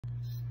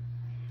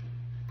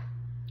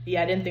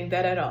Yeah, I didn't think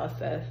that at all,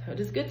 Seth. But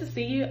it's good to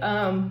see you.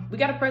 We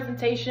got a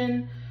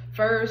presentation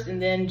first,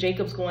 and then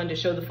Jacob's going to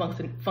show the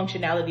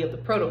functionality of the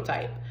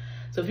prototype.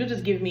 So if you'll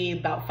just give me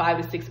about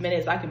 5 to 6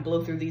 minutes, I can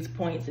blow through these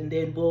points and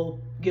then we'll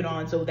get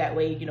on, so that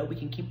way, we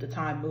can keep the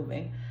time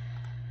moving.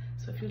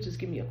 So if you'll just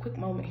give me a quick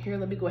moment here,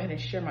 let me go ahead and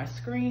share my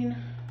screen.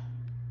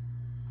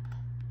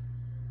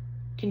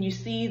 Can you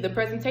see the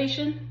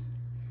presentation?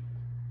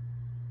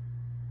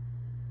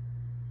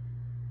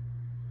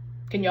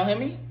 Can y'all hear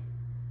me?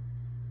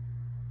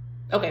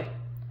 Okay,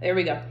 there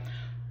we go.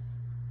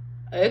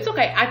 It's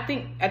okay. I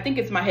think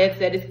it's my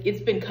headset.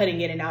 It's been cutting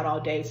in and out all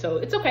day, so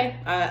it's okay.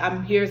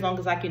 I'm here as long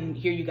as I can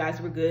hear you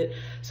guys. We're good.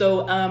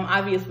 So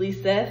obviously,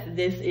 Seth,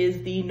 this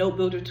is the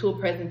Notebuilder Tool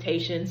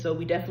presentation. So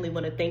we definitely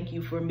want to thank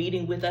you for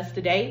meeting with us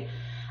today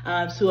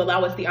to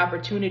allow us the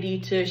opportunity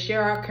to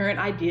share our current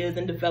ideas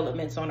and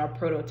developments on our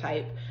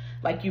prototype.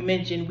 Like you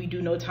mentioned, we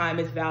do know time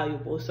is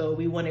valuable, so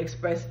we want to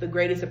express the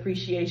greatest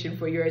appreciation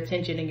for your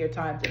attention and your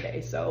time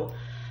today. So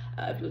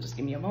if you'll just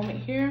give me a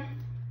moment here.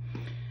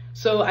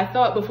 So I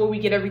thought before we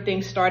get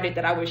everything started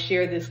that I would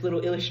share this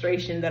little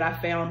illustration that I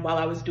found while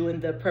I was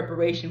doing the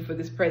preparation for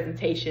this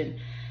presentation.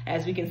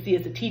 As we can see,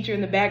 it's a teacher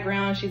in the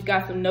background. She's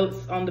got some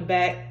notes on the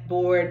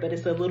backboard, but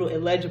it's a little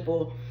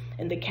illegible.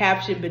 And the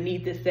caption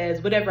beneath it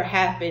says, "Whatever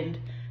happened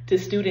to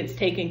students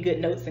taking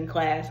good notes in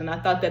class?" And I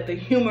thought that the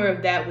humor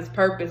of that was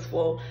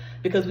purposeful,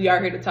 because we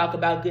are here to talk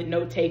about good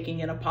note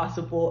taking and a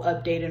possible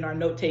update in our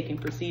note taking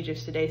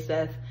procedures today,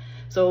 Seth.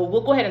 So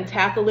we'll go ahead and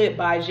tackle it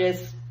by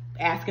just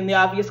asking the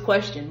obvious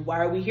question: why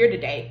are we here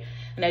today?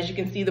 And as you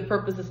can see, the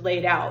purpose is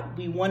laid out.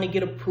 We want to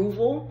get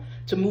approval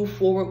to move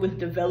forward with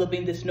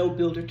developing this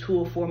Notebuilder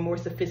tool for a more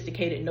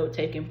sophisticated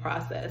note-taking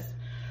process.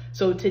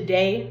 So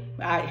today,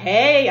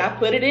 I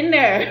put it in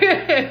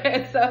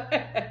there.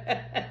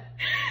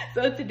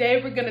 So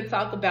today we're going to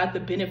talk about the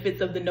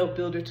benefits of the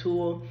Notebuilder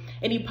tool,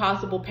 any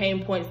possible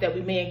pain points that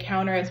we may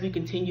encounter as we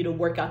continue to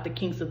work out the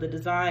kinks of the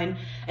design,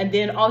 and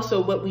then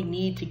also what we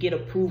need to get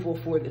approval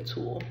for the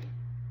tool.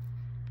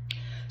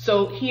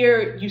 So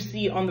here you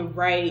see on the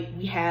right,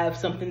 we have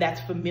something that's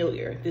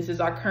familiar. This is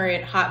our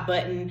current hot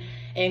button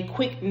and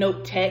quick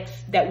note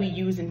text that we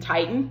use in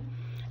Titan.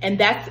 And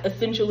that's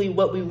essentially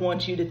what we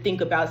want you to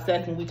think about,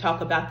 Seth, when we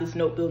talk about this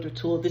Notebuilder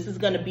tool. This is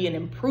going to be an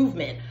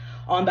improvement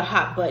on the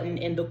hot button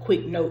and the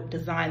quick note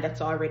design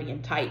that's already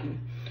in Titan.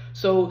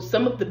 So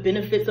some of the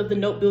benefits of the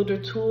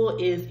Notebuilder tool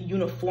is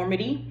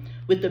uniformity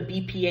with the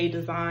BPA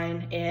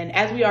design. And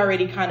as we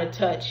already kind of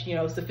touched,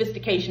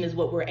 sophistication is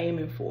what we're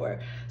aiming for.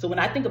 So when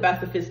I think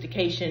about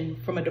sophistication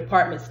from a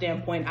department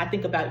standpoint, I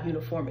think about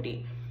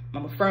uniformity.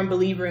 I'm a firm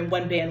believer in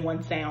one band,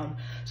 one sound.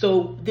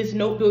 So this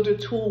Notebuilder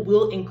tool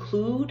will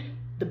include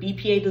the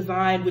BPA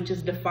design, which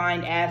is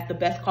defined as the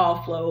best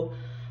call flow,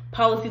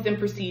 policies and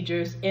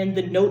procedures, and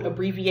the note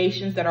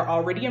abbreviations that are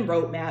already in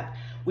roadmap.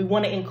 We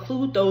want to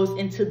include those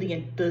into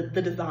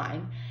the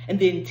design. And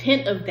the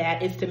intent of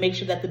that is to make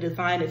sure that the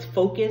design is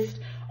focused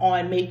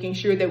on making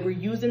sure that we're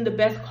using the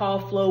best call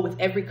flow with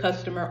every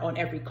customer on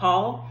every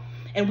call.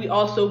 And we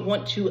also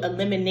want to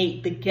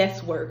eliminate the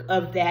guesswork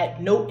of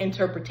that note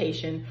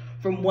interpretation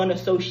from one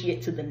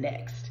associate to the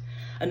next.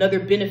 Another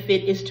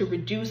benefit is to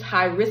reduce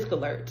high risk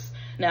alerts.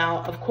 Now,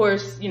 of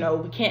course, we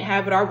can't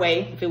have it our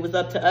way. If it was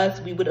up to us,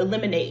 we would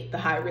eliminate the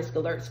high risk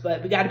alerts,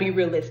 but we got to be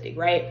realistic,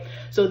 right?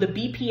 So the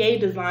BPA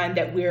design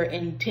that we're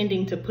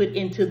intending to put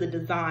into the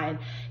design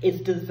is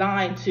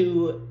designed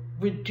to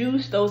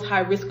reduce those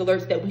high risk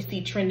alerts that we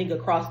see trending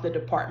across the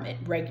department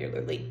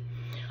regularly.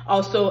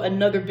 Also,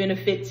 another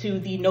benefit to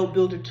the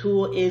Notebuilder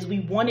tool is we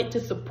want it to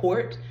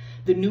support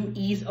the new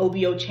ease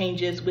OBO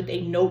changes with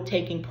a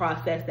note-taking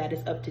process that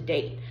is up to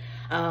date.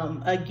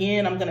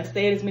 Again, I'm going to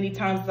say it as many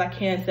times as I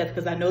can, Seth,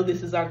 because I know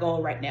this is our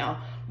goal right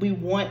now. We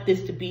want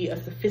this to be a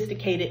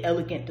sophisticated,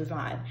 elegant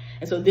design.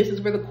 And so this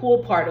is where the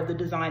cool part of the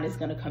design is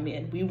going to come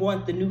in. We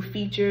want the new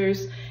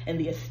features and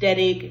the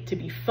aesthetic to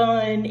be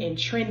fun and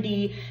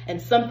trendy and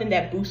something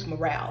that boosts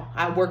morale.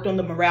 I worked on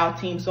the morale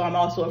team, so I'm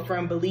also a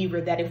firm believer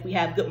that if we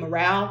have good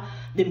morale,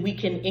 then we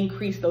can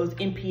increase those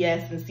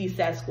NPS and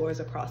CSAT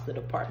scores across the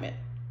department.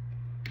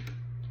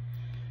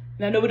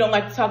 And I know we don't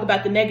like to talk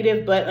about the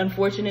negative, but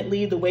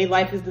unfortunately, the way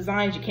life is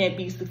designed, you can't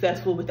be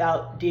successful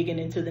without digging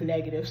into the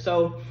negative.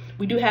 So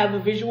we do have a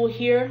visual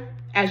here.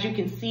 As you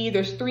can see,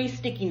 there's 3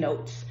 sticky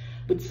notes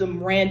with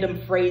some random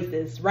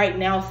phrases. Right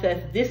now,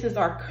 Seth, this is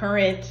our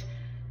current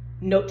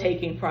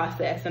note-taking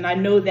process. And I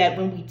know that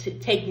when we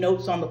take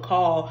notes on the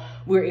call,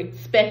 we're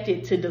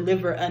expected to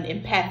deliver an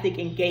empathic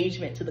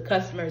engagement to the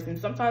customers. And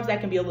sometimes that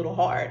can be a little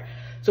hard.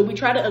 So we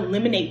try to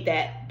eliminate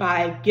that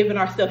by giving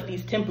ourselves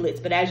these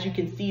templates. But as you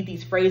can see,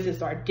 these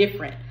phrases are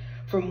different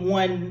from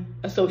one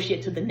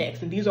associate to the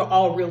next. And these are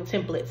all real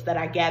templates that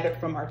I gathered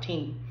from our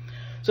team.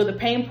 So the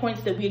pain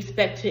points that we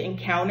expect to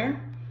encounter,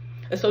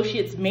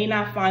 associates may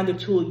not find the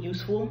tool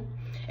useful.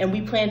 And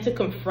we plan to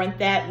confront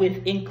that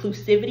with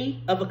inclusivity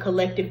of a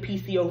collective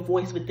PCO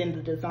voice within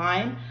the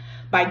design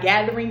by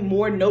gathering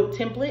more note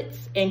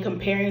templates and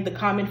comparing the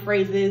common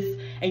phrases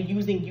and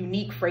using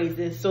unique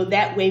phrases. So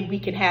that way we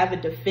can have a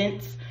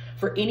defense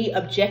for any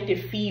objective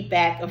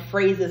feedback of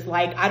phrases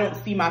like, I don't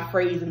see my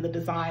phrase in the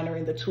design or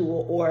in the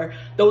tool, or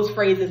those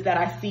phrases that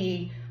I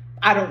see,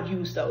 I don't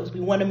use those. We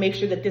want to make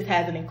sure that this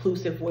has an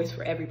inclusive voice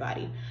for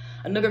everybody.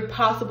 Another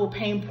possible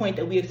pain point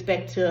that we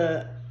expect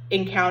to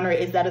encounter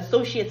is that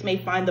associates may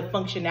find the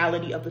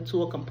functionality of the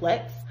tool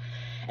complex.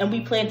 And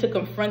we plan to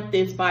confront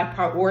this by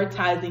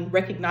prioritizing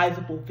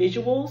recognizable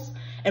visuals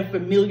and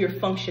familiar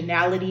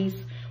functionalities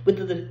with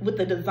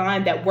the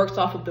design that works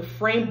off of the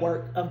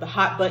framework of the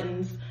hot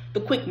buttons, the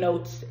quick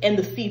notes, and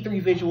the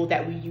C3 visual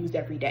that we use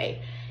every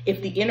day.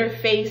 If the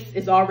interface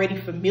is already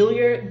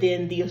familiar,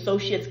 then the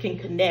associates can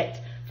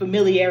connect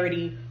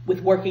familiarity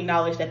with working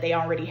knowledge that they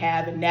already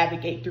have and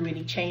navigate through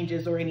any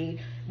changes or any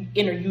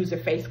inner user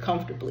face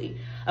comfortably.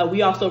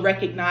 We also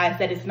recognize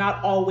that it's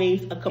not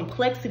always a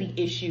complexity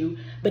issue,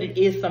 but it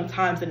is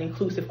sometimes an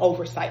inclusive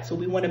oversight. So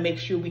we want to make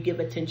sure we give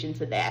attention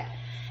to that.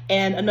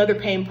 And another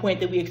pain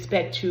point that we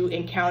expect to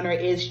encounter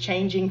is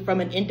changing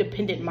from an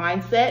independent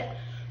mindset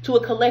to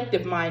a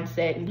collective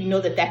mindset. And we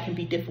know that that can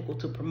be difficult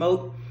to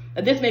promote.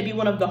 Now, this may be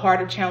one of the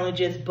harder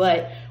challenges,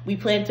 but we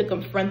plan to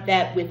confront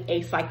that with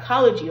a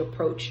psychology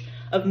approach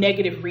of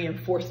negative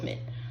reinforcement.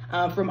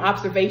 From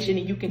observation,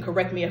 and you can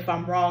correct me if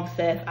I'm wrong,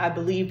 Seth, I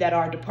believe that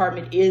our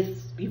department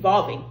is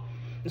evolving.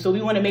 And so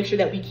we want to make sure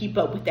that we keep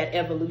up with that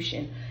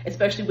evolution,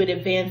 especially with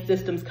advanced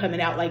systems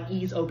coming out like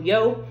Ease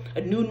OBO.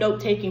 A new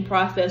note-taking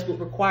process would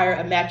require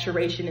a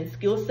maturation and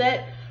skill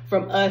set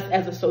from us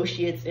as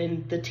associates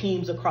and the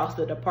teams across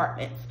the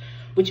departments,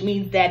 which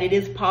means that it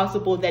is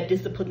possible that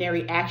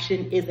disciplinary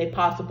action is a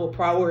possible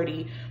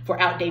priority for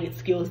outdated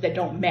skills that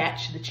don't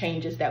match the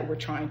changes that we're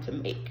trying to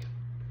make.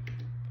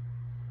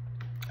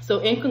 So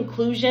in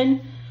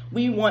conclusion,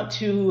 we want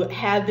to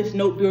have this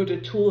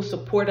Notebuilder tool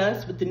support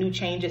us with the new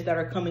changes that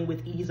are coming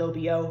with Ease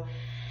OBO.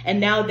 And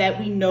now that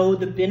we know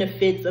the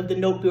benefits of the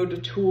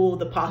Notebuilder tool,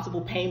 the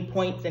possible pain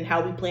points, and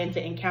how we plan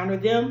to encounter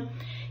them,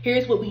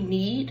 here's what we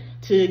need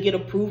to get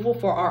approval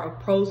for our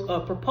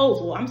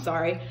proposal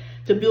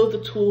to build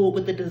the tool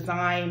with the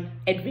design,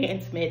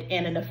 advancement,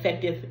 and an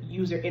effective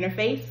user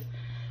interface.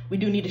 We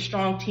do need a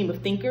strong team of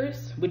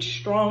thinkers with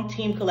strong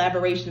team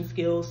collaboration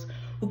skills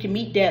who can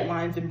meet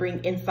deadlines and bring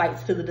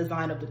insights to the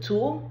design of the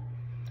tool.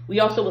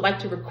 We also would like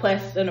to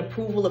request an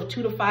approval of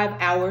 2 to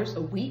 5 hours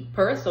a week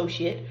per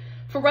associate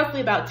for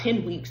roughly about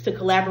 10 weeks to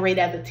collaborate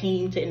as a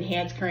team to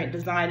enhance current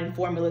design and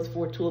formulas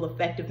for tool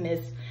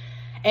effectiveness.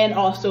 And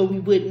also we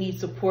would need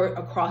support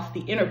across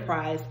the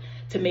enterprise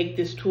to make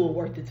this tool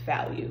worth its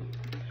value.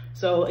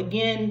 So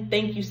again,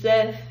 thank you,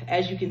 Seth.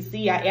 As you can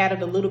see, I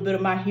added a little bit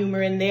of my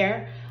humor in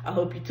there. I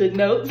hope you took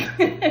notes.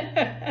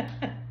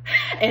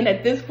 And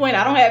at this point,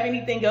 I don't have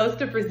anything else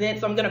to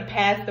present, so I'm gonna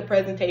pass the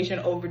presentation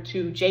over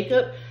to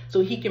Jacob so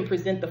he can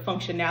present the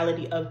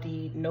functionality of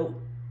the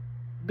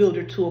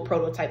Notebuilder tool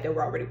prototype that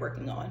we're already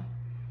working on.